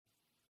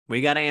We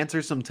got to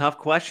answer some tough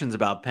questions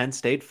about Penn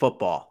State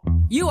football.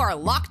 You are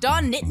Locked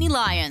On Nittany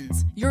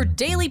Lions, your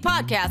daily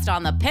podcast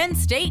on the Penn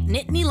State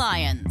Nittany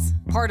Lions,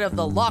 part of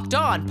the Locked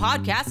On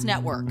Podcast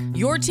Network,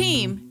 your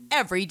team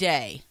every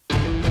day.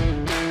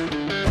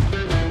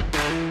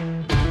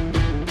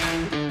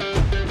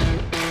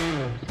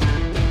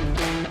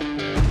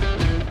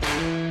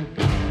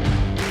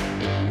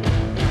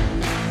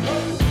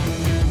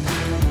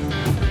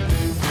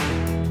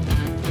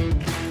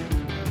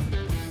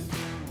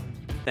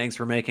 Thanks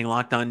for making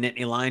Locked On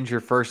Nittany Lions your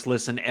first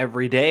listen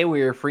every day.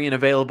 We are free and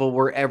available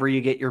wherever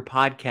you get your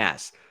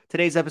podcasts.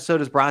 Today's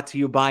episode is brought to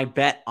you by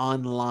Bet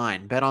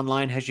Online. Bet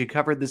Online has you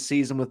covered this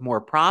season with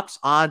more props,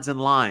 odds, and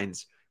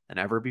lines than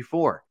ever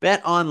before.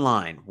 Bet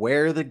Online,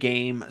 where the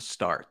game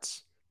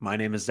starts. My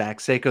name is Zach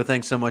Sako.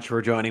 Thanks so much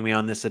for joining me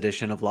on this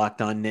edition of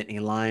Locked On Nittany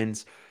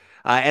Lions.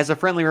 As a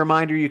friendly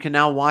reminder, you can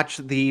now watch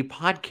the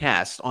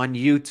podcast on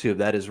YouTube.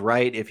 That is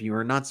right. If you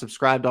are not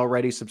subscribed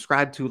already,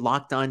 subscribe to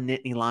Locked On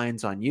Nittany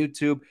Lions on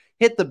YouTube.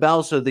 Hit the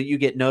bell so that you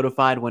get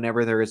notified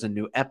whenever there is a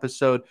new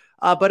episode.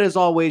 But as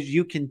always,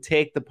 you can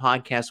take the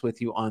podcast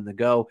with you on the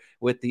go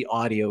with the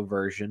audio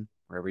version,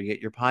 wherever you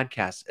get your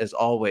podcasts, as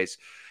always.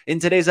 In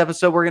today's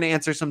episode, we're going to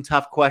answer some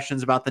tough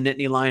questions about the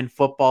Nittany Lion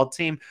football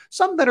team.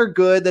 Some that are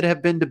good, that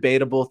have been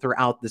debatable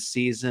throughout the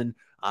season.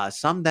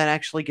 Some that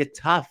actually get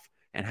tough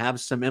and have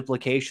some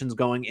implications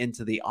going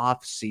into the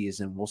off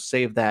season. We'll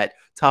save that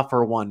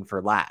tougher one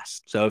for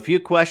last. So a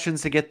few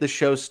questions to get the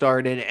show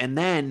started, and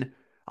then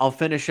I'll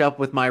finish up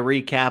with my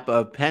recap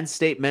of Penn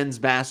State men's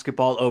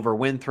basketball over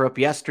Winthrop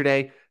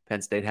yesterday.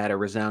 Penn State had a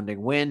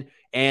resounding win.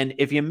 And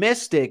if you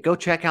missed it, go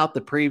check out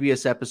the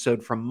previous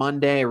episode from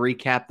Monday. I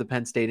recapped the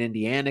Penn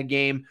State-Indiana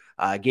game,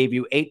 gave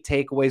you 8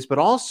 takeaways, but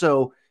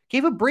also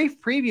gave a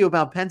brief preview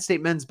about Penn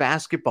State men's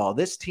basketball.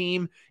 This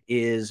team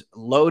is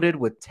loaded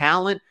with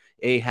talent.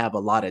 They have a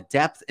lot of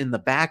depth in the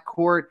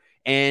backcourt,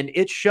 and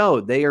it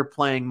showed. They are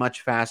playing much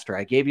faster.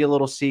 I gave you a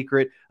little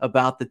secret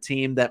about the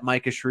team that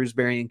Micah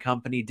Shrewsbury and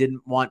company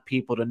didn't want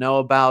people to know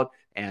about,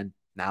 and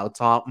now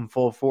it's out in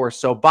full force.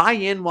 So buy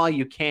in while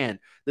you can.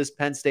 This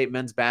Penn State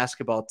men's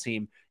basketball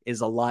team is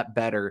a lot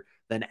better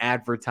than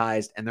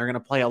advertised, and they're going to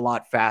play a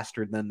lot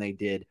faster than they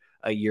did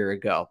a year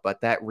ago.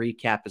 But that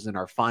recap is in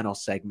our final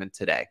segment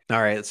today.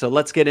 All right, so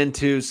let's get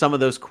into some of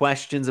those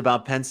questions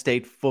about Penn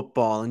State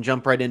football and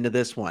jump right into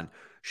this one.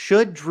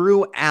 Should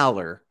Drew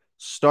Allar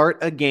start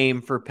a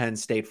game for Penn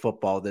State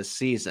football this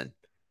season?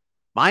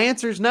 My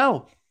answer is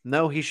no.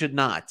 No, he should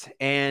not.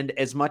 And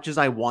as much as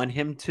I want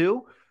him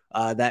to,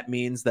 that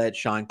means that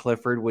Sean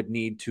Clifford would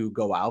need to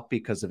go out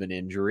because of an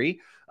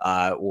injury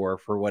or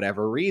for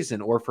whatever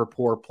reason or for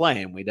poor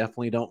play. And we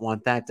definitely don't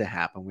want that to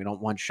happen. We don't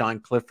want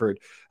Sean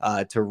Clifford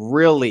to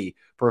really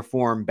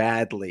perform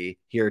badly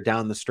here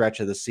down the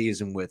stretch of the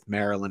season with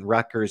Maryland,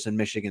 Rutgers, and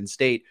Michigan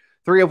State,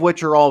 3 of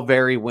which are all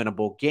very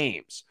winnable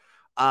games.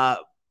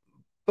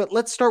 But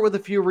let's start with a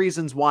few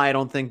reasons why I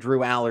don't think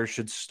Drew Allar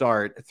should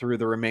start through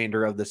the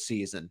remainder of the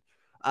season.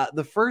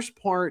 The first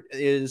part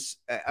is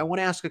I want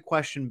to ask a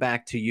question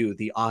back to you,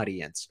 the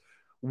audience.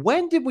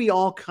 When did we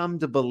all come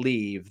to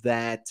believe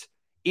that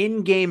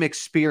in-game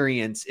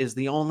experience is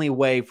the only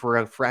way for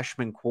a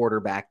freshman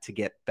quarterback to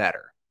get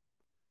better?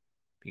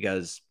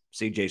 Because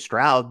CJ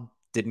Stroud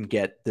didn't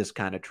get this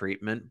kind of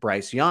treatment.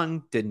 Bryce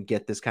Young didn't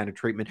get this kind of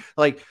treatment.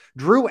 Like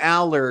Drew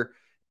Allar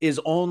is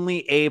only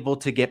able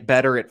to get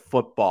better at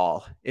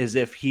football is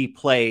if he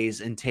plays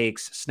and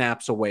takes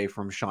snaps away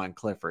from Sean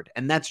Clifford.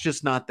 And that's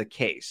just not the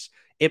case.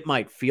 It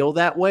might feel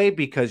that way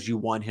because you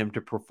want him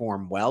to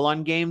perform well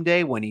on game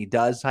day when he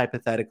does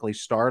hypothetically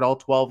start all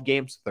 12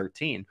 games,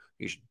 13.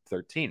 You should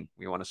 13.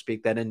 We want to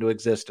speak that into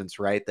existence,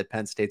 right? That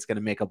Penn State's going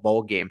to make a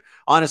bowl game.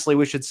 Honestly,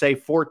 we should say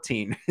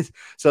 14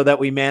 so that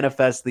we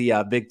manifest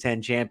the Big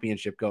Ten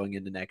championship going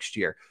into next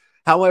year.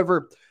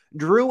 However,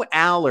 Drew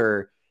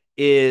Allar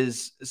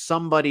is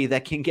somebody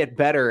that can get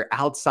better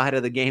outside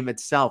of the game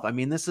itself. I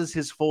mean, this is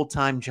his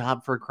full-time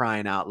job, for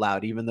crying out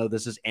loud, even though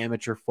this is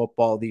amateur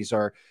football. These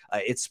are,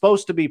 it's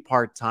supposed to be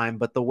part-time,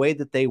 but the way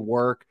that they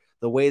work,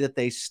 the way that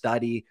they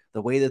study,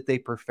 the way that they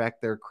perfect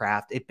their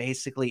craft, it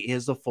basically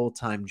is a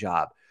full-time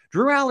job.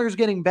 Drew Allar is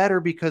getting better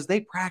because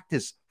they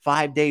practice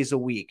 5 days a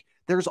week.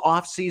 There's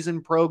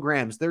off-season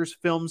programs, there's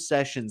film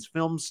sessions,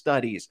 film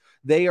studies.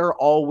 They are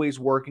always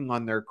working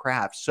on their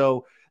craft.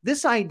 So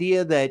this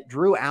idea that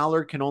Drew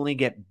Allar can only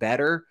get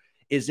better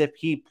is if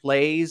he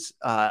plays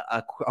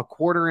a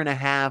quarter and a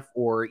half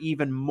or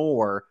even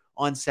more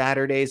on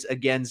Saturdays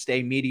against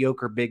a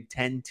mediocre Big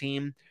Ten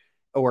team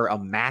or a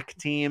MAC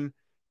team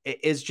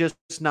is just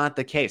not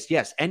the case.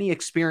 Yes, any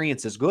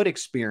experience is good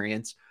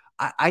experience.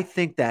 I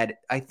think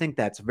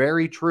that's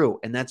very true,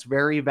 and that's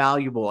very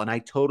valuable, and I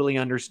totally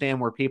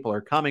understand where people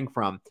are coming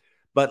from.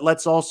 But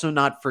let's also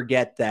not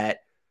forget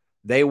that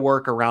they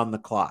work around the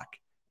clock,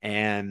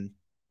 and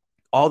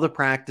all the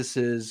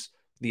practices,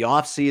 the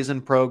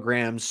off-season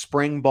programs,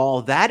 spring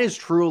ball, that is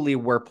truly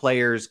where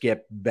players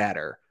get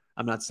better.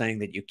 I'm not saying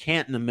that you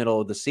can't in the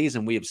middle of the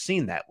season. We have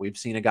seen that. We've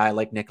seen a guy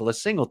like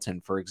Nicholas Singleton,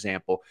 for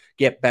example,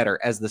 get better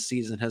as the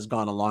season has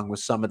gone along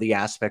with some of the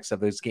aspects of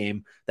his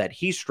game that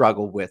he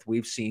struggled with.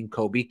 We've seen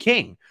Kobe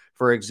King,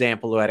 for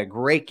example, who had a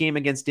great game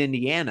against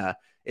Indiana,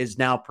 is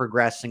now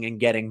progressing and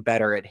getting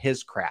better at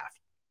his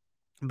craft.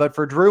 But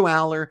for Drew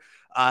Aller,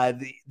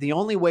 the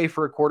only way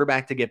for a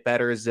quarterback to get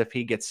better is if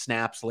he gets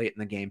snaps late in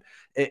the game.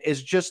 It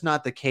is just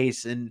not the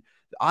case. And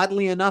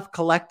oddly enough,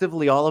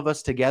 collectively, all of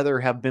us together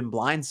have been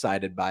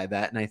blindsided by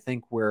that. And I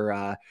think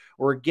we're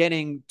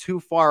getting too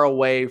far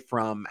away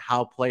from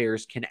how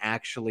players can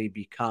actually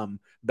become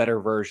better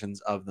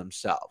versions of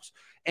themselves.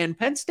 And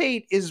Penn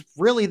State is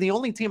really the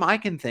only team I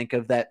can think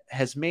of that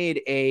has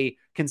made a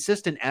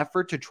consistent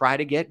effort to try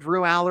to get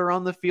Drew Aller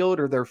on the field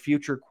or their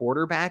future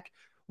quarterback.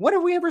 When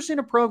have we ever seen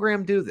a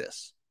program do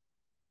this?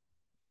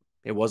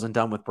 It wasn't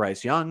done with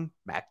Bryce Young.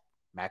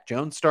 Mac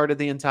Jones started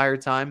the entire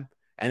time,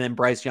 and then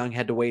Bryce Young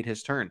had to wait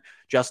his turn.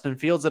 Justin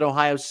Fields at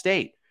Ohio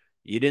State.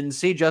 You didn't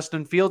see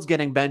Justin Fields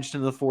getting benched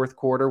in the fourth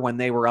quarter when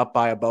they were up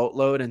by a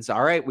boatload and say,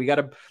 all right,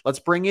 let's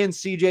bring in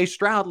CJ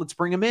Stroud. Let's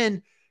bring him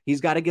in.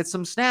 He's got to get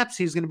some snaps.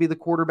 He's going to be the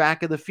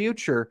quarterback of the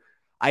future.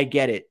 I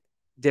get it.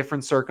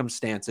 Different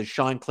circumstances.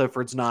 Sean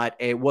Clifford's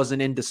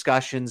wasn't in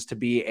discussions to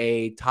be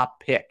a top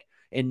pick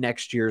in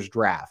next year's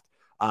draft.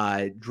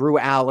 Drew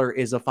Aller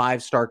is a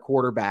 5-star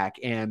quarterback.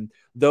 And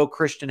though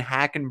Christian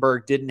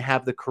Hackenberg didn't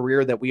have the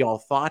career that we all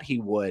thought he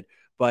would,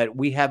 but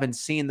we haven't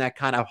seen that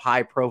kind of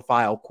high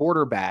profile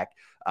quarterback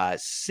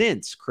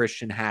since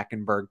Christian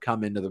Hackenberg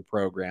come into the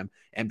program.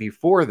 And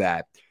before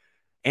that,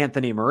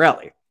 Anthony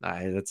Morelli.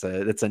 That's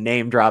a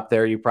name drop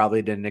there you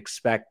probably didn't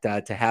expect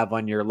to have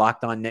on your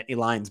Locked On Nittany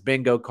Lions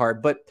bingo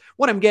card. But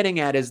what I'm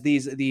getting at is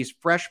these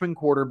freshman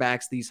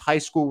quarterbacks, these high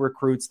school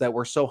recruits that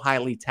were so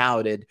highly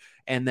touted,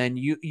 and then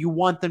you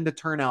want them to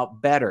turn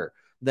out better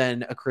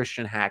than a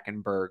Christian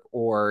Hackenberg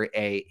or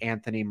a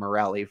Anthony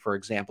Morelli, for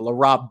example. A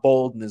Rob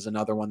Bolden is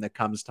another one that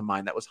comes to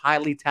mind that was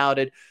highly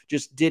touted,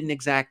 just didn't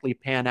exactly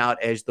pan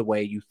out as the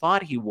way you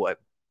thought he would.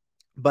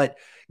 But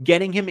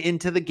getting him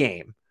into the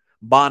game,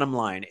 bottom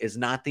line, is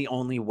not the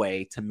only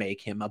way to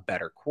make him a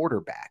better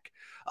quarterback.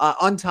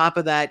 On top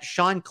of that,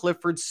 Sean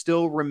Clifford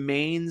still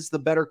remains the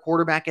better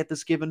quarterback at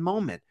this given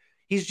moment.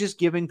 He's just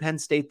giving Penn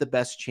State the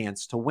best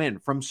chance to win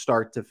from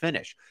start to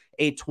finish.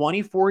 A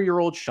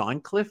 24-year-old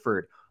Sean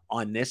Clifford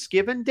on this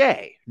given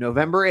day,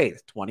 November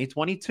 8th,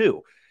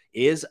 2022,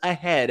 is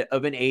ahead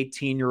of an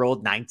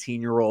 18-year-old,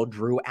 19-year-old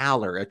Drew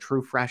Aller, a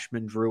true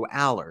freshman Drew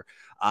Aller.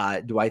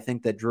 Do I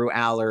think that Drew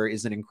Aller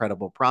is an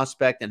incredible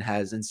prospect and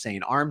has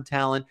insane arm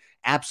talent?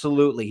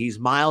 Absolutely. He's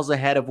miles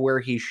ahead of where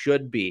he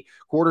should be.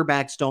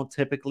 Quarterbacks don't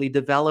typically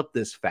develop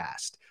this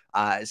fast.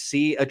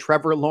 See a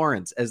Trevor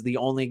Lawrence as the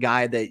only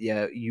guy that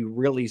you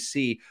really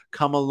see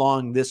come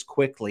along this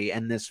quickly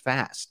and this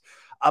fast.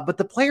 But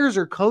the players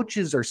or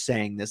coaches are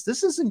saying this.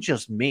 This isn't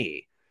just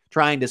me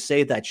trying to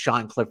say that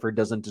Sean Clifford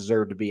doesn't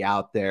deserve to be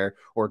out there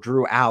or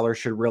Drew Aller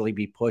should really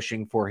be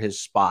pushing for his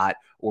spot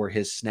or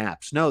his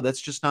snaps. No, that's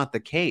just not the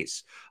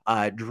case.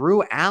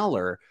 Drew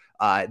Aller,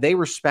 they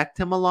respect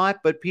him a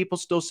lot, but people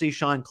still see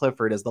Sean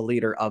Clifford as the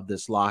leader of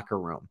this locker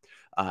room.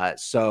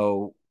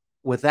 So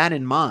with that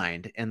in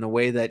mind, and the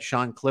way that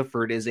Sean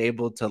Clifford is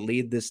able to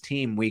lead this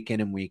team week in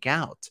and week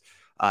out,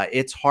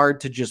 it's hard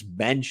to just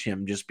bench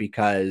him just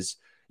because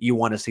you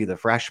want to see the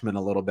freshman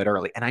a little bit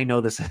early. And I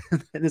know this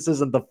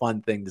isn't the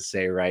fun thing to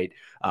say, right?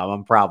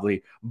 I'm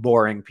probably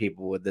boring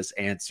people with this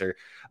answer.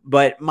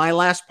 But my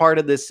last part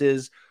of this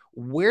is,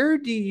 where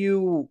do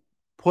you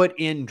put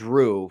in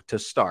Drew to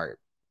start?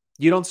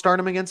 You don't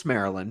start him against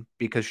Maryland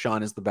because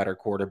Sean is the better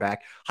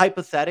quarterback.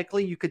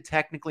 Hypothetically, you could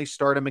technically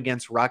start him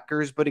against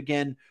Rutgers. But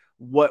again,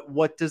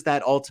 what does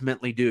that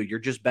ultimately do? You're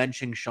just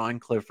benching Sean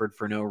Clifford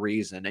for no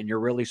reason, and you're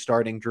really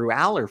starting Drew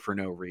Aller for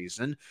no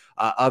reason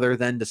other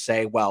than to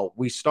say, well,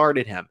 we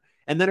started him.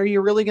 And then are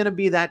you really going to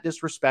be that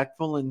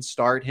disrespectful and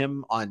start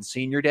him on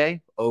senior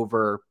day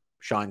over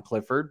Sean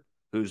Clifford,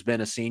 who's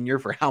been a senior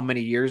for how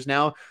many years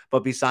now?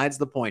 But besides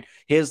the point,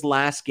 his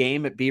last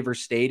game at Beaver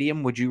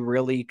Stadium, would you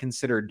really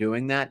consider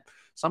doing that?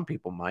 Some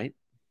people might.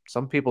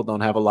 Some people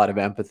don't have a lot of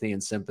empathy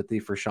and sympathy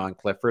for Sean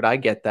Clifford. I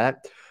get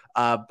that.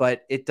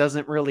 But it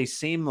doesn't really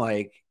seem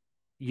like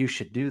you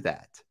should do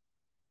that.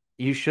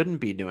 You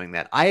shouldn't be doing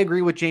that. I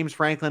agree with James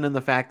Franklin in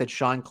the fact that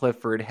Sean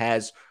Clifford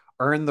has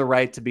earned the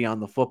right to be on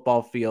the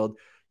football field.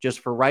 Just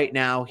for right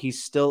now, he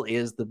still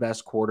is the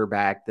best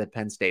quarterback that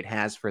Penn State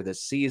has for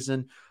this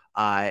season.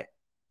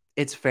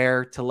 It's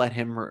fair to let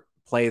him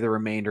play the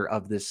remainder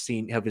of his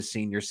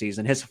senior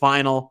season, his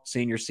final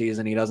senior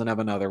season. He doesn't have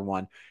another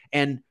one.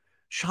 And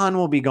Sean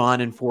will be gone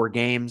in 4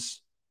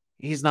 games.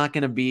 He's not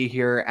going to be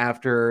here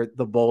after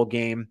the bowl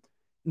game.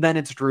 Then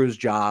it's Drew's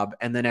job,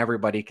 and then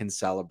everybody can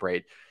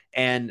celebrate.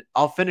 And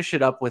I'll finish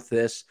it up with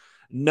this.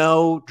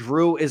 No,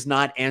 Drew is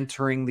not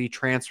entering the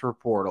transfer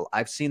portal.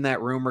 I've seen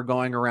that rumor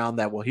going around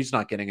that, well, he's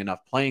not getting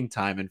enough playing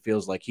time and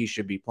feels like he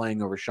should be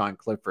playing over Sean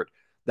Clifford.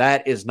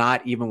 That is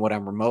not even what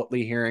I'm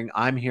remotely hearing.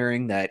 I'm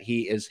hearing that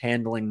he is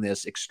handling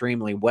this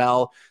extremely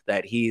well,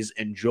 that he's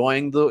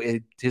enjoying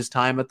his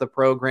time at the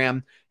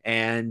program,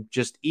 and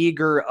just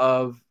eager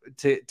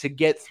to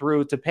get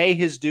through, to pay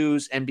his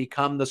dues and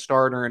become the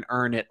starter and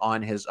earn it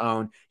on his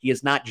own.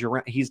 He's not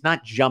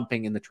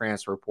jumping in the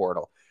transfer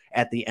portal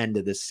at the end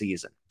of this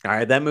season. All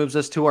right, that moves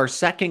us to our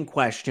second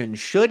question.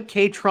 Should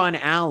Kaytron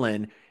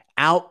Allen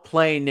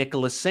outplay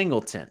Nicholas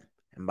Singleton?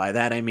 And by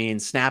that, I mean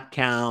snap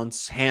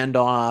counts,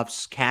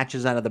 handoffs,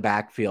 catches out of the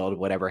backfield,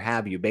 whatever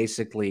have you.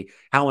 Basically,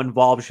 how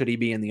involved should he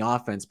be in the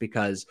offense?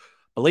 Because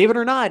believe it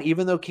or not,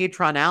 even though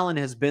Kaytron Allen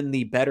has been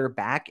the better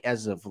back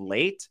as of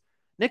late,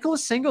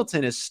 Nicholas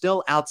Singleton is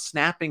still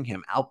outsnapping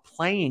him,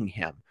 outplaying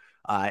him.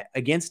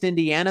 Against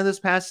Indiana this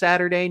past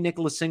Saturday,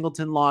 Nicholas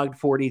Singleton logged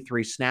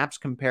 43 snaps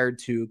compared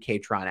to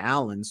Kaytron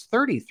Allen's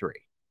 33.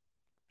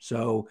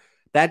 So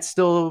that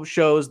still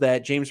shows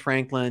that James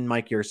Franklin,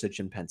 Mike Yurcich,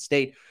 and Penn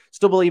State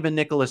still believe in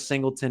Nicholas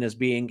Singleton as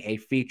being a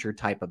feature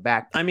type of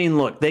back. I mean,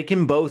 look, they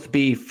can both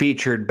be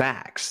featured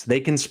backs. They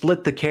can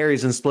split the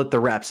carries and split the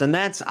reps. And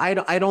that's, I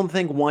don't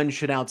think one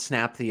should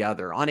outsnap the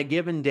other. On a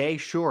given day,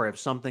 sure, if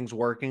something's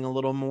working a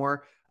little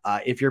more,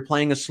 if you're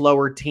playing a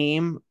slower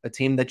team, a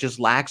team that just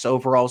lacks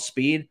overall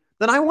speed,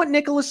 then I want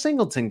Nicholas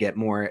Singleton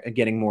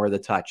getting more of the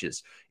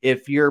touches.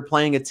 If you're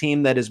playing a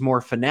team that is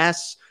more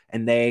finesse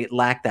and they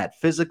lack that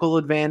physical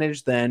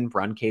advantage, then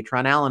run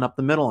Kaytron Allen up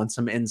the middle on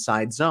some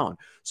inside zone.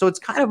 So it's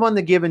kind of on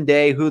the given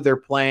day who they're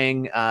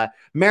playing.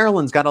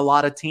 Maryland's got a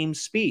lot of team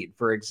speed,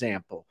 for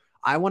example.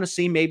 I want to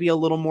see maybe a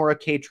little more of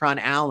Kaytron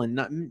Allen,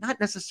 not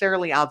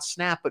necessarily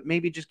outsnap, but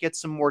maybe just get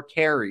some more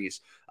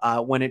carries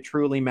when it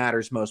truly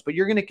matters most. But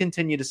you're going to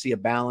continue to see a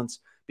balance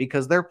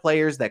because they're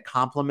players that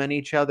complement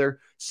each other.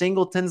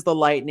 Singleton's the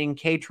Lightning,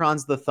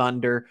 Kaytron's the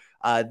Thunder.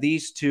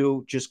 These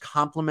two just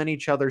complement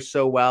each other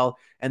so well,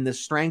 and the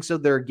strengths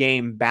of their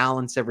game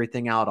balance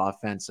everything out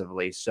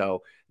offensively.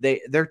 So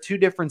they're two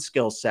different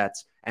skill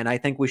sets, and I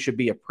think we should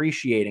be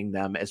appreciating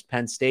them as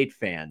Penn State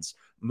fans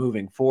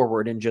moving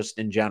forward and just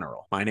in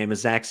general. My name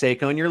is Zach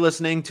Sako, and you're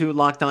listening to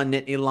Locked On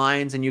Nittany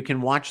Lions, and you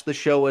can watch the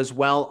show as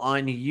well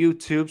on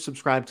YouTube.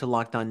 Subscribe to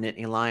Locked On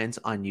Nittany Lions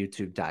on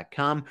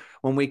YouTube.com.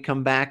 When we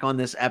come back on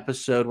this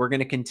episode, we're going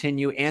to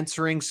continue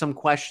answering some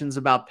questions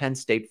about Penn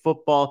State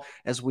football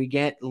as we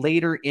get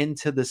later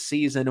into the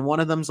season, and one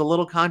of them's a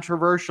little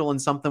controversial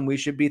and something we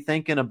should be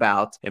thinking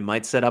about. It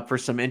might set up for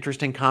some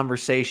interesting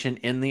conversation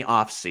in the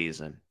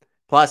offseason.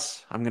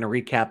 Plus, I'm going to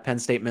recap Penn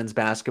State men's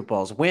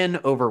basketball's win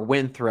over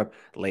Winthrop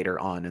later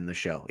on in the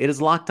show. It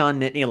is Locked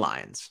On Nittany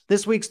Lions.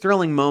 This week's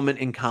thrilling moment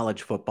in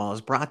college football is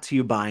brought to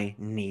you by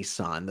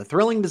Nissan. The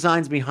thrilling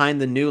designs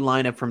behind the new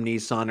lineup from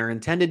Nissan are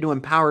intended to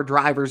empower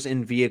drivers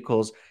in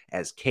vehicles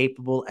as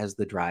capable as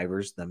the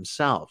drivers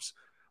themselves.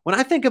 When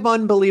I think of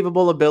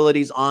unbelievable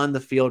abilities on the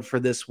field for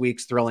this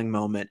week's thrilling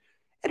moment,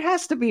 it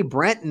has to be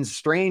Brenton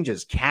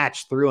Strange's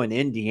catch through an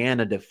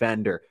Indiana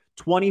defender.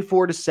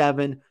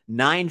 24-7,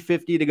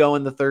 9:50 to go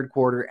in the third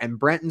quarter, and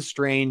Brenton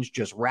Strange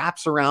just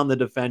wraps around the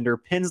defender,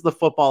 pins the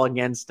football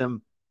against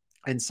him,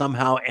 and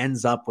somehow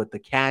ends up with the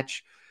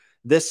catch.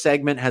 This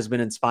segment has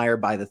been inspired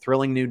by the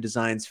thrilling new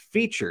designs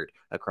featured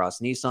across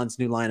Nissan's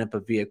new lineup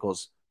of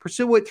vehicles.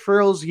 Pursue what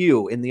thrills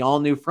you in the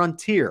all-new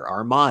Frontier,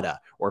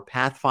 Armada, or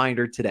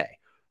Pathfinder today.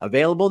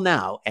 Available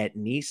now at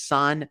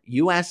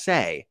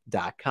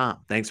nissanusa.com.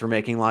 Thanks for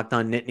making Locked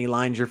On Nittany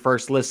Lions your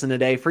first listen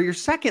today. For your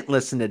second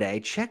listen today,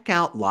 check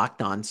out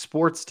Locked On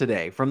Sports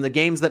Today. From the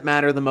games that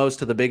matter the most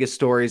to the biggest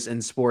stories in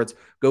sports,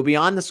 go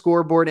beyond the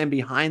scoreboard and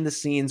behind the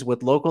scenes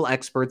with local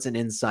experts and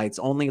insights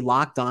only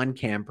Locked On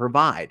can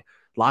provide.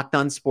 Locked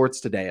On Sports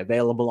Today,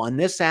 available on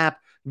this app,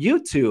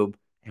 YouTube,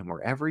 and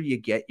wherever you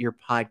get your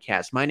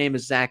podcast. My name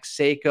is Zach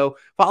Sako.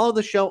 Follow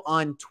the show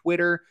on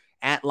Twitter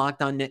at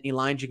Locked On Nittany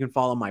Lions. You can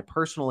follow my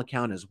personal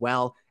account as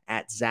well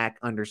at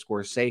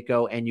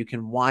Zach_Sako, and you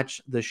can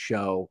watch the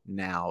show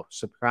now.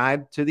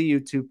 Subscribe to the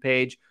YouTube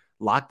page,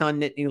 Locked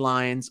On Nittany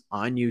Lions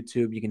on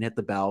YouTube. You can hit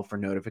the bell for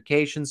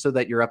notifications so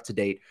that you're up to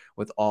date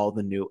with all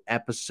the new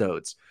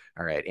episodes.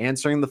 All right,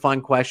 answering the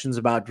fun questions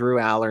about Drew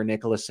Aller,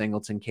 Nicholas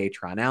Singleton,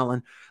 Kaytron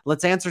Allen.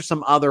 Let's answer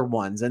some other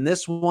ones, and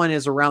this one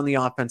is around the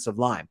offensive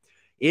line.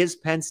 Is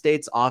Penn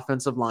State's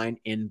offensive line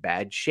in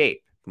bad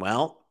shape?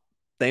 Well,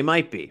 they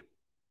might be.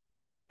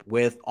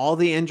 With all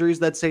the injuries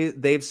that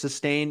they've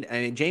sustained,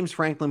 I mean, James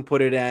Franklin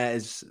put it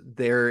as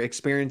they're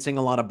experiencing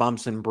a lot of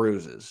bumps and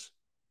bruises.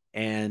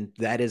 And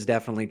that is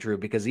definitely true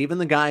because even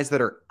the guys that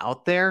are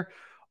out there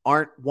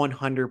aren't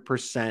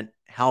 100%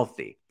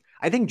 healthy.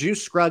 I think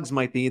Juice Scruggs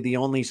might be the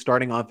only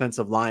starting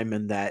offensive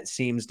lineman that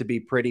seems to be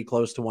pretty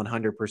close to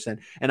 100%.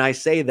 And I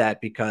say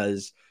that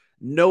because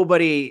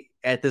nobody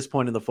at this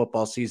point in the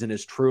football season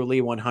is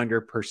truly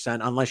 100%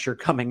 unless you're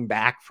coming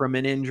back from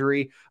an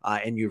injury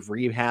and you've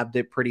rehabbed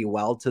it pretty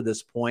well to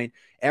this point.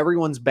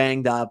 Everyone's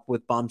banged up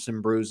with bumps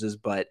and bruises,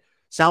 but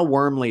Sal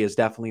Wormley is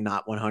definitely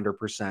not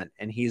 100%,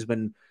 and he's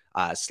been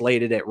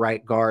slated at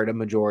right guard a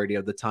majority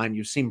of the time.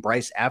 You've seen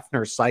Bryce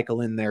Effner cycle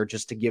in there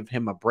just to give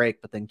him a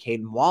break, but then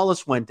Caden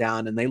Wallace went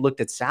down, and they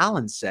looked at Sal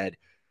and said,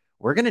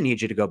 we're going to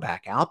need you to go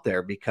back out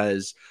there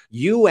because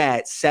you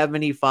at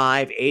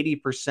 75,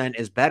 80%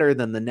 is better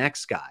than the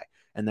next guy.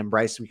 And then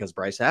because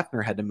Bryce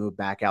Effner had to move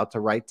back out to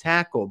right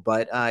tackle.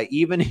 But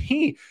even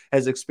he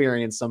has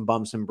experienced some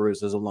bumps and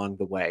bruises along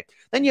the way.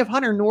 Then you have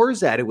Hunter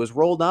Nourzad, who was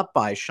rolled up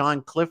by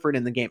Sean Clifford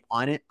in the game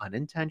on it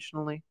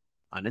unintentionally,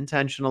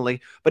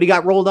 but he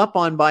got rolled up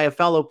on by a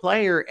fellow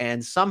player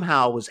and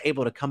somehow was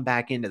able to come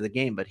back into the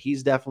game. But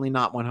he's definitely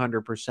not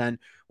 100%.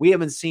 We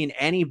haven't seen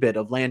any bit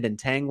of Landon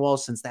Tangwall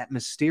since that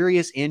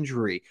mysterious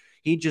injury.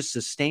 He just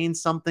sustained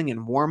something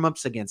in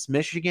warmups against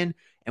Michigan,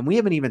 and we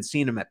haven't even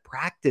seen him at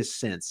practice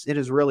since. It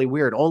is really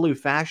weird. Olu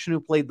Fashanu, who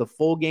played the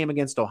full game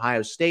against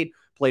Ohio State,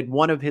 played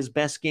one of his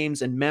best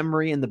games in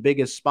memory in the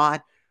biggest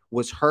spot,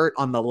 was hurt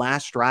on the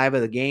last drive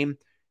of the game,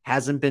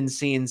 hasn't been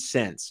seen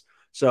since.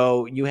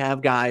 So you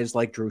have guys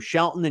like Drew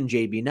Shelton and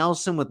JB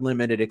Nelson with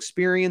limited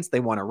experience. They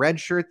want to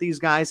redshirt these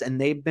guys, and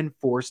they've been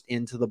forced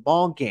into the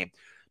ball game.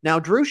 Now,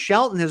 Drew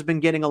Shelton has been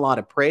getting a lot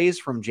of praise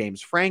from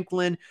James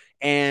Franklin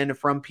and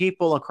from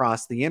people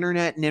across the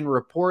internet and in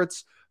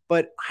reports,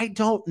 but I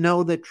don't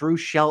know that Drew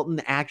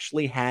Shelton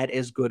actually had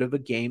as good of a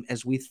game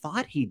as we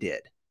thought he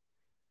did.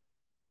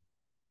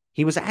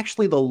 He was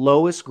actually the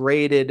lowest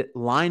graded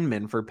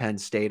lineman for Penn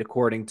State,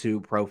 according to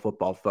Pro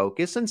Football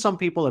Focus. And some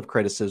people have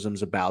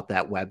criticisms about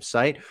that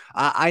website.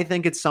 I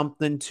think it's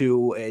something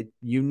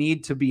you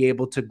need to be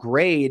able to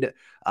grade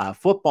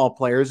football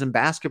players and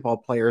basketball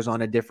players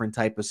on a different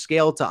type of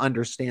scale to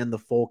understand the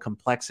full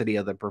complexity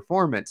of the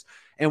performance.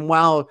 And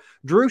while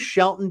Drew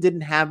Shelton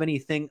didn't have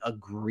anything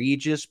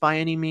egregious by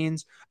any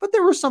means, but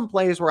there were some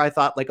plays where I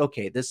thought, like,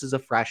 okay, this is a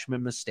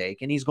freshman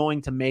mistake, and he's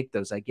going to make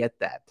those. I get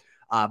that.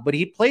 But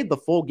he played the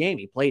full game.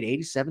 He played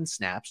 87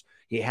 snaps.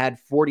 He had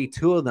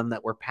 42 of them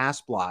that were pass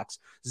blocks,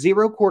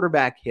 0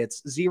 quarterback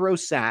hits, 0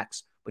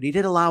 sacks, but he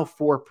did allow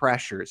 4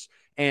 pressures.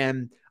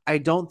 And I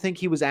don't think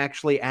he was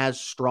actually as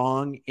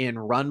strong in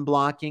run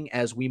blocking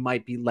as we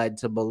might be led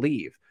to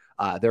believe.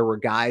 There were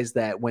guys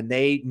that when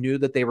they knew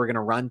that they were going to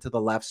run to the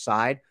left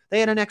side, they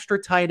had an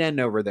extra tight end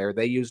over there.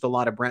 They used a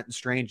lot of Brenton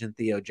Strange and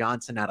Theo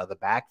Johnson out of the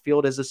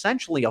backfield as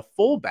essentially a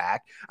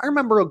fullback. I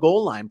remember a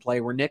goal line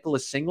play where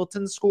Nicholas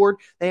Singleton scored.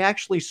 They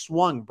actually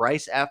swung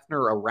Bryce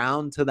Effner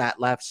around to that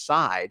left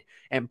side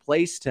and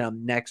placed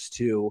him next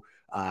to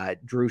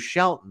Drew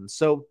Shelton.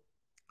 So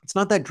it's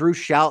not that Drew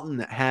Shelton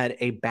had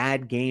a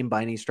bad game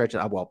by any stretch.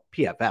 Well,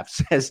 PFF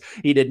says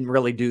he didn't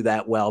really do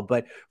that well,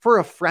 but for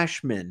a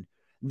freshman,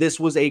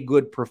 this was a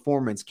good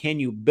performance. Can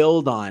you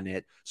build on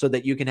it so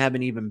that you can have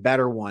an even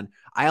better one?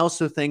 I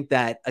also think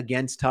that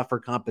against tougher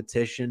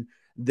competition,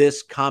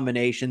 this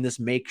combination, this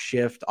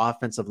makeshift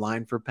offensive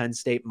line for Penn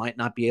State might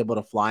not be able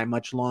to fly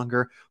much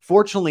longer.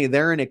 Fortunately,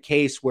 they're in a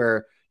case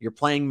where you're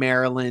playing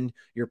Maryland,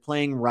 you're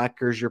playing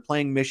Rutgers, you're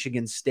playing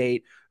Michigan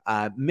State.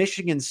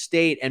 Michigan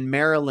State and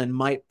Maryland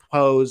might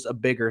pose a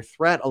bigger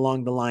threat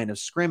along the line of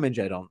scrimmage.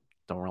 I don't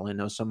really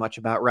know so much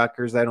about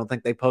Rutgers. I don't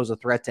think they pose a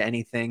threat to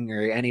anything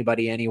or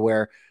anybody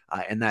anywhere,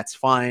 and that's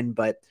fine.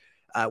 But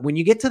when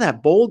you get to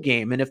that bowl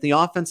game, and if the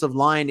offensive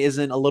line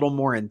isn't a little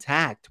more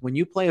intact, when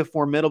you play a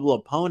formidable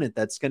opponent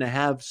that's going to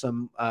have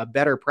some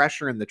better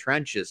pressure in the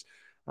trenches,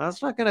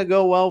 that's not going to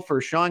go well for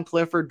Sean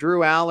Clifford,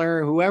 Drew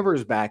Aller,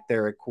 whoever's back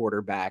there at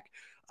quarterback.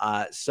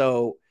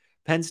 So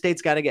Penn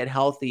State's got to get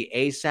healthy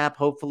ASAP.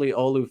 Hopefully,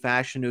 Olu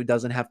Fashanu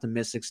doesn't have to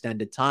miss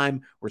extended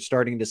time. We're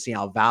starting to see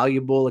how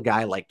valuable a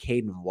guy like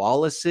Caden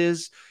Wallace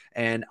is.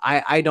 And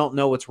I don't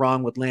know what's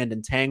wrong with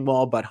Landon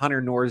Tangwall, but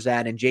Hunter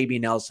Nourzad and JB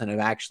Nelson have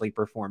actually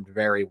performed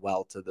very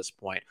well to this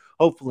point.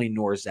 Hopefully,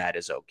 Nourzad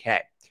is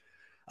okay.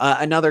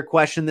 Another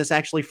question, this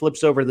actually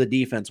flips over to the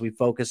defense. We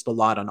focused a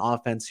lot on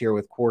offense here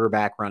with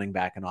quarterback, running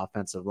back, and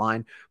offensive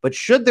line. But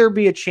should there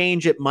be a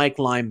change at Mike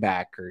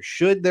linebacker?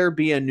 Should there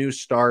be a new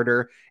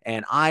starter?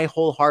 And I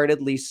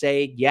wholeheartedly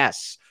say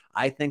yes.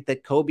 I think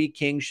that Kobe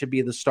King should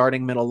be the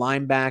starting middle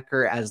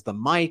linebacker as the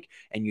Mike,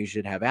 and you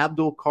should have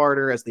Abdul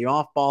Carter as the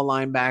off-ball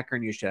linebacker,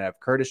 and you should have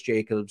Curtis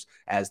Jacobs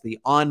as the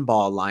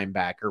on-ball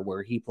linebacker,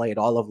 where he played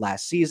all of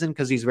last season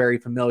because he's very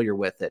familiar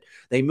with it.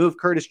 They moved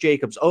Curtis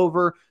Jacobs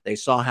over. They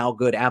saw how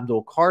good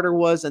Abdul Carter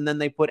was, and then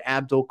they put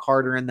Abdul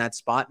Carter in that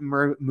spot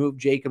and moved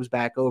Jacobs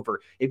back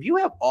over. If you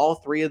have all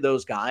 3 of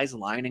those guys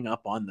lining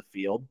up on the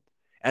field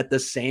at the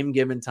same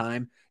given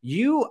time,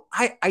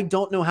 I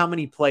don't know how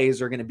many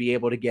plays are going to be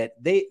able to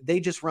get. They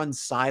just run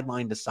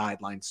sideline to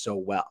sideline so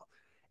well.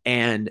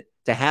 And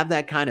to have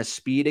that kind of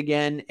speed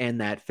again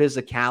and that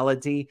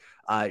physicality,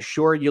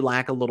 sure, you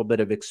lack a little bit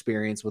of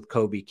experience with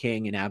Kobe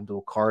King and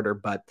Abdul Carter,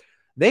 but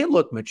they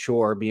look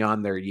mature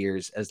beyond their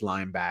years as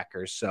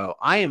linebackers. So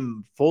I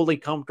am fully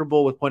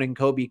comfortable with putting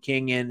Kobe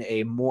King in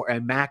a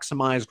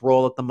maximized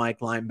role at the Mike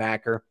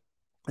linebacker.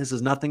 This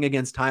is nothing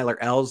against Tyler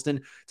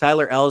Elsdon.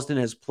 Tyler Elsdon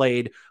has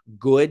played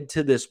good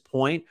to this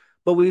point,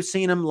 but we've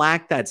seen him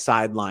lack that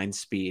sideline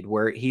speed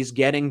where he's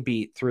getting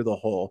beat through the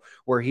hole,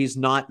 where he's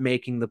not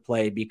making the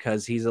play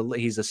because he's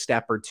a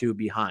step or two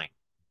behind.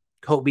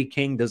 Kobe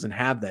King doesn't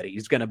have that.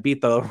 He's going to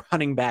beat the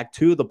running back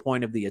to the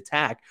point of the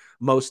attack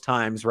most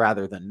times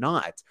rather than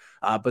not.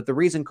 But the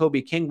reason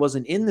Kobe King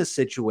wasn't in this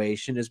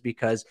situation is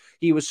because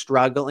he was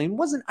struggling.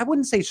 I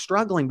wouldn't say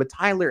struggling, but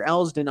Tyler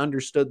Elsdon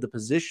understood the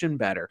position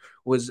better,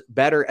 was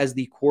better as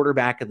the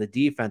quarterback of the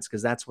defense,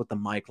 because that's what the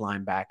Mike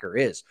linebacker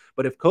is.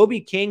 But if Kobe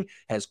King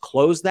has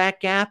closed that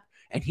gap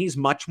and he's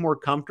much more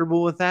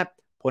comfortable with that,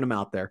 put him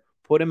out there.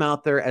 Put him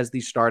out there as the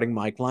starting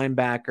Mike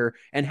linebacker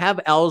and have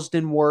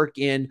Elsdon work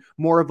in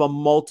more of a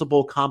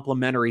multiple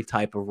complementary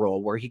type of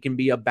role where he can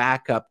be a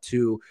backup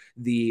to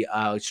the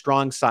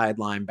strong side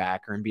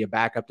linebacker and be a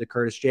backup to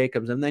Curtis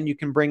Jacobs. And then you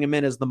can bring him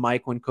in as the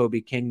Mike when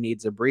Kobe King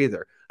needs a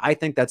breather. I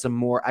think that's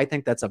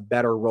a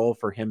better role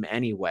for him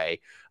anyway,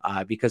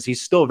 because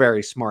he's still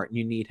very smart and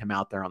you need him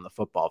out there on the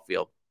football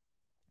field.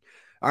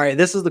 All right,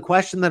 this is the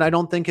question that I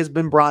don't think has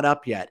been brought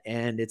up yet,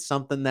 and it's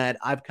something that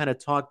I've kind of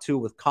talked to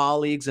with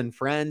colleagues and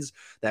friends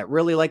that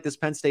really like this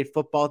Penn State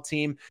football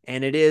team,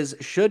 and it is,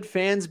 should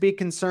fans be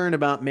concerned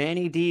about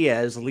Manny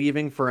Diaz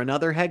leaving for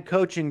another head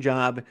coaching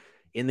job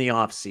in the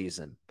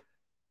offseason?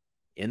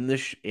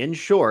 In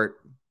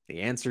short,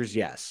 the answer is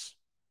yes.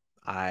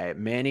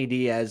 Manny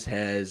Diaz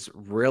has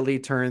really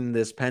turned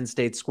this Penn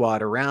State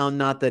squad around.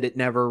 Not that it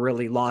never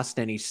really lost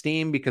any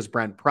steam, because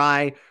Brent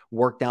Pry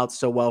worked out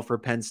so well for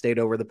Penn State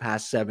over the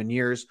past 7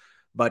 years.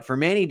 But for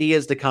Manny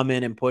Diaz to come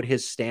in and put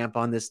his stamp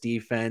on this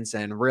defense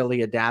and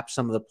really adapt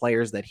some of the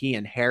players that he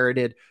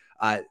inherited,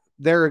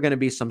 there are going to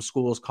be some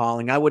schools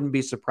calling. I wouldn't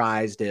be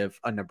surprised if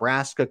a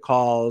Nebraska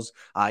calls,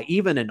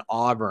 even an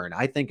Auburn.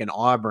 I think an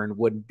Auburn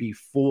would be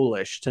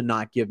foolish to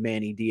not give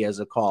Manny Diaz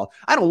a call.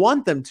 I don't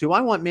want them to.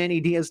 I want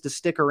Manny Diaz to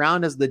stick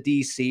around as the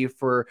DC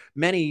for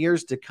many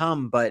years to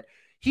come, but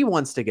he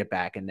wants to get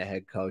back into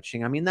head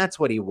coaching. I mean, that's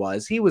what he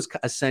was. He was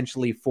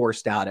essentially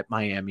forced out at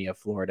Miami of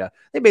Florida.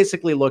 They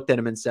basically looked at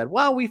him and said,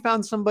 well, we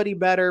found somebody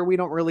better. We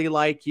don't really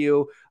like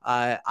you.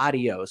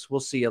 Adios. We'll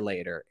see you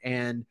later.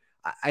 And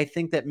I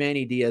think that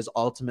Manny Diaz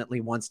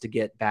ultimately wants to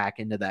get back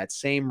into that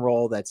same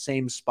role, that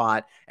same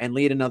spot, and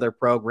lead another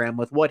program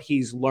with what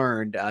he's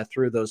learned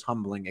through those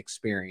humbling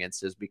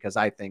experiences, because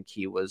I think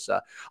he was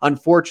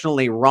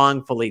unfortunately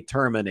wrongfully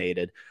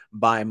terminated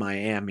by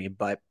Miami.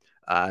 But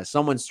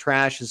someone's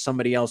trash is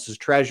somebody else's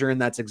treasure,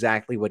 and that's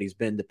exactly what he's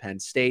been to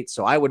Penn State.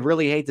 So I would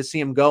really hate to see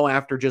him go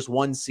after just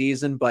one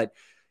season, but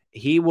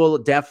he will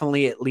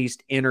definitely at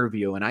least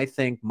interview. And I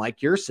think Mike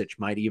Yurcich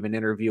might even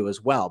interview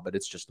as well, but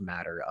it's just a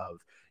matter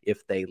of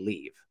if they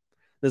leave.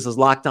 This is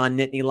Locked On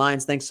Nittany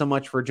Lions. Thanks so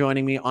much for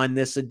joining me on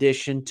this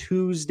edition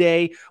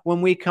Tuesday.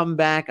 When we come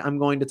back, I'm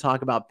going to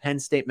talk about Penn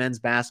State men's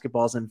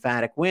basketball's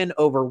emphatic win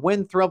over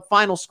Winthrop.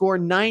 Final score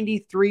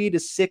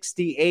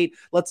 93-68.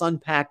 Let's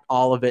unpack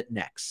all of it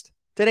next.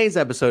 Today's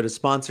episode is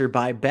sponsored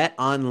by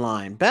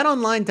BetOnline.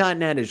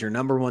 BetOnline.net is your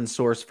number one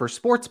source for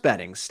sports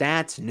betting,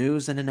 stats,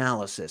 news, and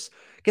analysis.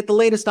 Get the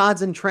latest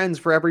odds and trends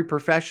for every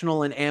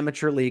professional and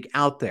amateur league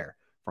out there.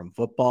 From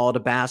football to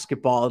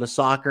basketball to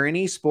soccer and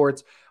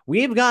esports,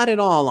 we've got it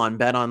all on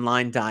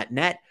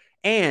betonline.net.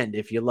 And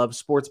if you love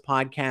sports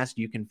podcasts,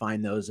 you can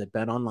find those at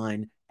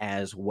BetOnline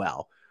as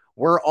well.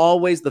 We're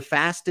always the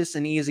fastest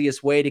and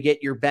easiest way to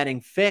get your betting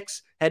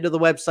fix. Head to the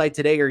website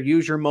today or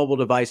use your mobile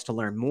device to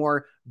learn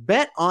more.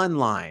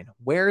 BetOnline,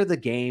 where the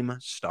game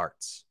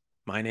starts.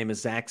 My name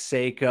is Zach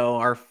Seiko.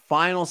 Our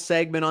final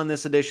segment on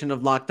this edition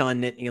of Locked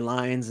On Nittany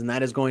Lions, and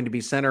that is going to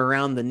be centered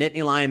around the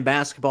Nittany Lion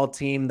basketball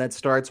team that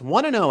starts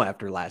 1-0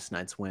 after last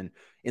night's win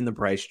in the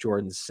Bryce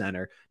Jordan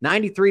Center.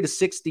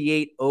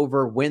 93-68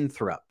 over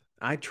Winthrop.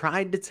 I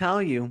tried to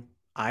tell you.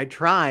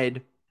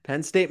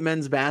 Penn State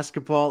men's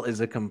basketball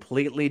is a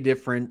completely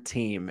different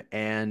team,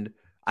 and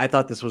I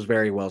thought this was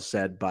very well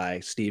said by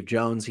Steve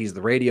Jones. He's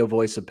the radio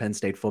voice of Penn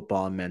State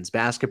football and men's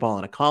basketball,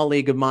 and a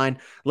colleague of mine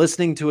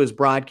listening to his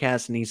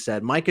broadcast, and he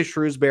said, Micah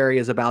Shrewsbury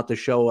is about to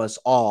show us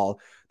all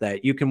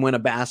that you can win a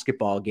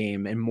basketball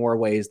game in more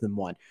ways than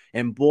one.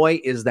 And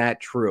boy, is that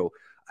true.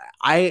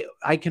 I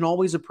can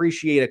always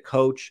appreciate a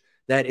coach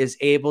that is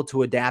able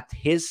to adapt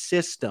his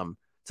system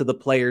to the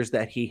players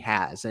that he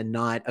has, and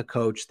not a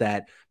coach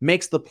that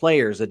makes the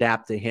players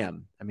adapt to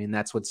him. I mean,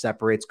 that's what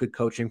separates good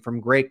coaching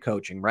from great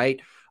coaching, right?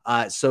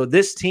 So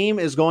this team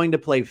is going to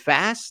play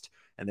fast,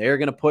 and they're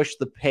going to push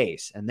the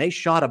pace. And they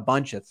shot a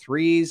bunch of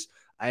threes.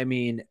 I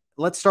mean,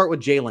 let's start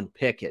with Jalen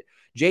Pickett.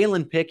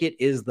 Jalen Pickett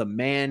is the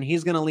man.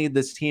 He's going to lead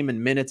this team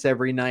in minutes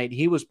every night.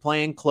 He was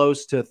playing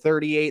close to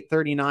 38,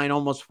 39,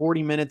 almost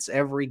 40 minutes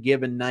every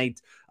given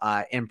night.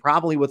 And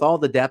probably with all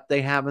the depth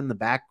they have in the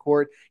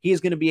backcourt,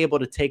 he's going to be able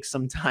to take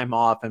some time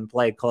off and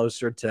play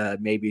closer to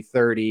maybe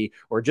 30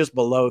 or just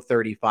below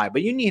 35.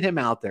 But you need him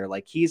out there.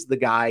 Like, he's the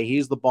guy.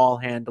 He's the ball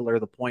handler,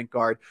 the point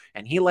guard.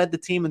 And he led the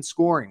team in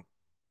scoring.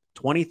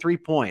 23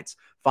 points,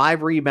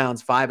 5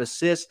 rebounds, 5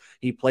 assists.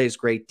 He plays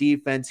great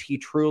defense. He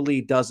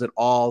truly does it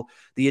all.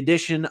 The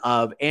addition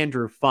of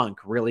Andrew Funk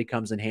really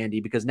comes in handy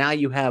because now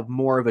you have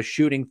more of a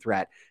shooting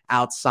threat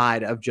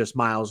outside of just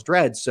Miles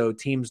Dredd. So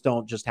teams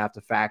don't just have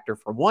to factor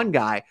for one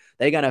guy.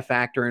 They got to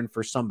factor in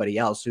for somebody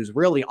else who's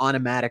really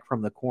automatic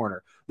from the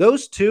corner.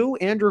 Those two,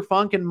 Andrew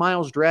Funk and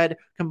Miles Dredd,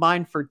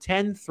 combined for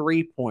 10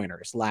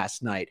 3-pointers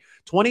last night.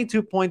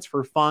 22 points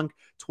for Funk,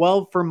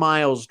 12 for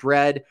Miles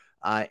Dredd.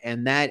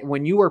 And that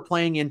when you are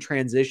playing in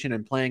transition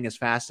and playing as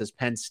fast as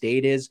Penn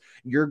State is,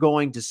 you're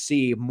going to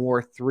see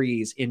more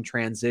threes in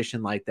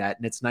transition like that.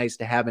 And it's nice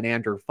to have an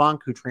Andrew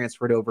Funk who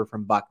transferred over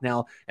from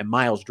Bucknell and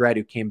Miles Dredd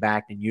who came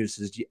back and used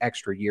his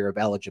extra year of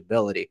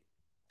eligibility.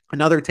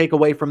 Another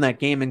takeaway from that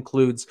game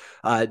includes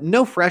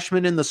no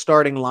freshmen in the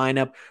starting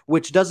lineup,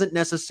 which doesn't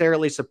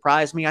necessarily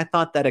surprise me. I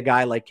thought that a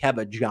guy like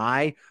Keba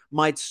Jai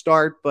might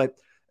start, but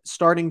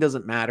starting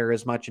doesn't matter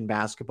as much in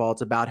basketball.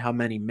 It's about how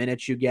many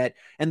minutes you get.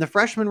 And the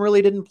freshmen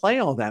really didn't play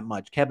all that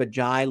much. Keba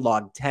Jai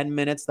logged 10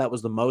 minutes. That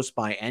was the most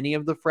by any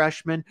of the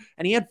freshmen.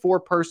 And he had 4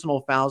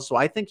 personal fouls. So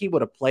I think he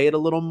would have played a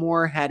little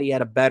more had he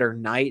had a better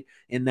night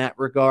in that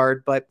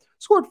regard. But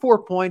scored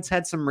 4 points,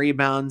 had some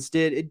rebounds,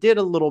 did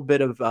a little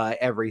bit of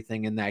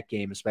everything in that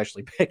game,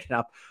 especially picking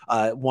up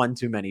one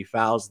too many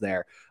fouls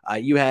there.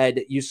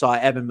 You saw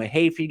Evan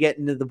Mahaffey get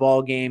into the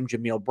ball game.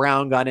 Jameel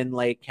Brown got in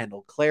late.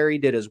 Kendall Clary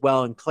did as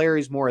well, and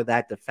Clary's more of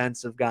that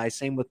defensive guy.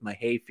 Same with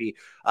Mahaffey,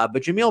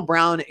 but Jameel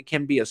Brown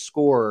can be a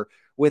scorer.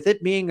 With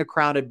it being a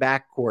crowded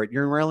backcourt,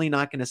 you're really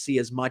not going to see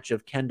as much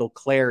of Kendall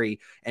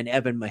Clary and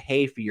Evan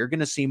Mahaffey. You're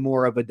going to see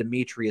more of a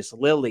Demetrius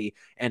Lilly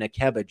and a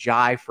Keba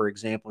Jai, for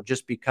example,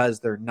 just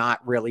because they're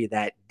not really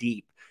that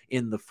deep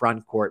in the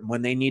front court. And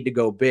when they need to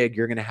go big,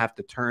 you're going to have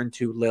to turn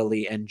to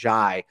Lilly and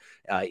Jai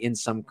in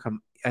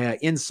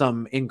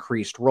some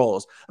increased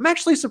roles. I'm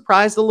actually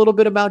surprised a little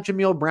bit about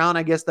Jameel Brown.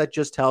 I guess that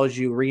just tells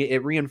you,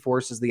 it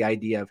reinforces the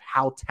idea of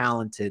how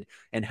talented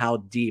and how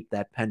deep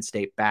that Penn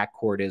State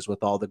backcourt is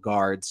with all the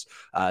guards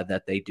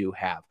that they do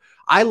have.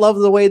 I love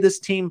the way this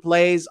team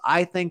plays.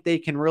 I think they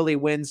can really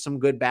win some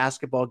good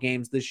basketball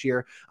games this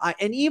year.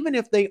 And even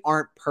if they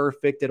aren't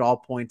perfect at all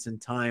points in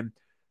time,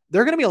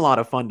 they're going to be a lot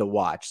of fun to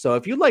watch. So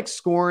if you like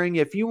scoring,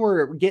 if you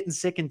were getting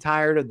sick and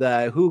tired of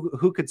the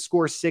who could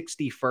score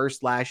 60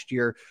 first last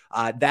year,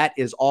 that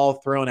is all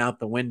thrown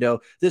out the window.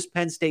 This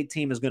Penn State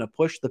team is going to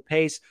push the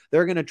pace.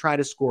 They're going to try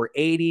to score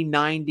 80,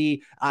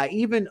 90,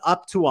 even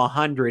up to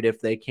 100 if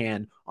they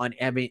can on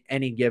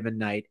any given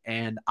night,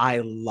 and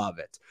I love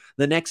it.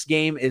 The next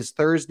game is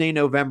Thursday,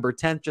 November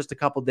 10th, just a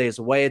couple days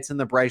away. It's in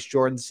the Bryce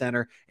Jordan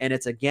Center, and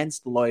it's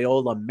against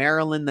Loyola,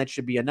 Maryland. That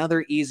should be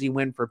another easy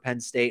win for Penn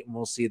State, and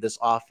we'll see this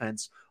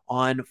offense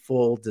on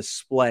full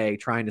display,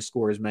 trying to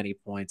score as many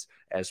points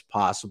as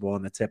possible,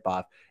 and the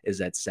tip-off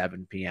is at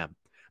 7 p.m.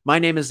 My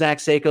name is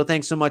Zach Sako.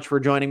 Thanks so much for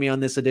joining me on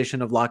this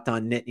edition of Locked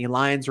On Nittany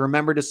Lions.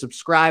 Remember to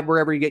subscribe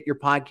wherever you get your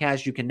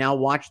podcast. You can now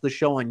watch the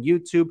show on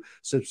YouTube.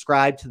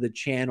 Subscribe to the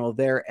channel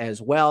there as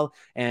well.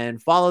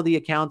 And follow the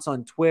accounts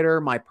on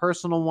Twitter. My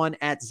personal one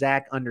at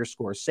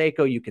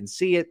Zach_Sako. You can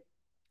see it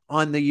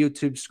on the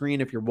YouTube screen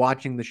if you're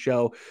watching the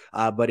show,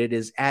 but it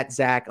is at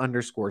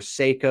Zach_Sako,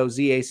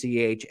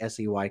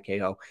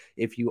 ZACHSEYKO,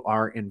 if you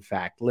are in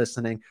fact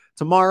listening.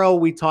 Tomorrow,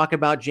 we talk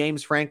about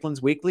James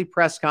Franklin's weekly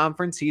press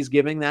conference. He's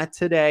giving that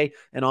today,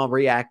 and I'll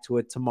react to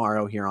it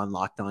tomorrow here on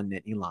Locked On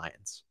Nittany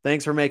Lions.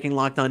 Thanks for making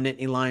Locked On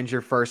Nittany Lions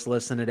your first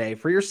listen today.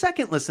 For your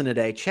second listen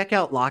today, check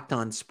out Locked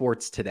On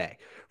Sports Today.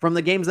 From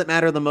the games that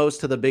matter the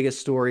most to the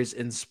biggest stories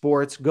in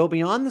sports, go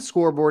beyond the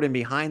scoreboard and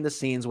behind the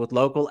scenes with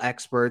local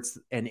experts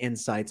and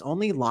insights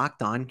only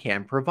Locked On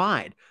can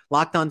provide.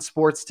 Locked On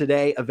Sports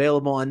Today,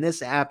 available on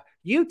this app,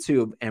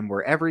 YouTube, and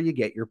wherever you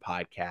get your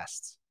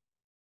podcasts.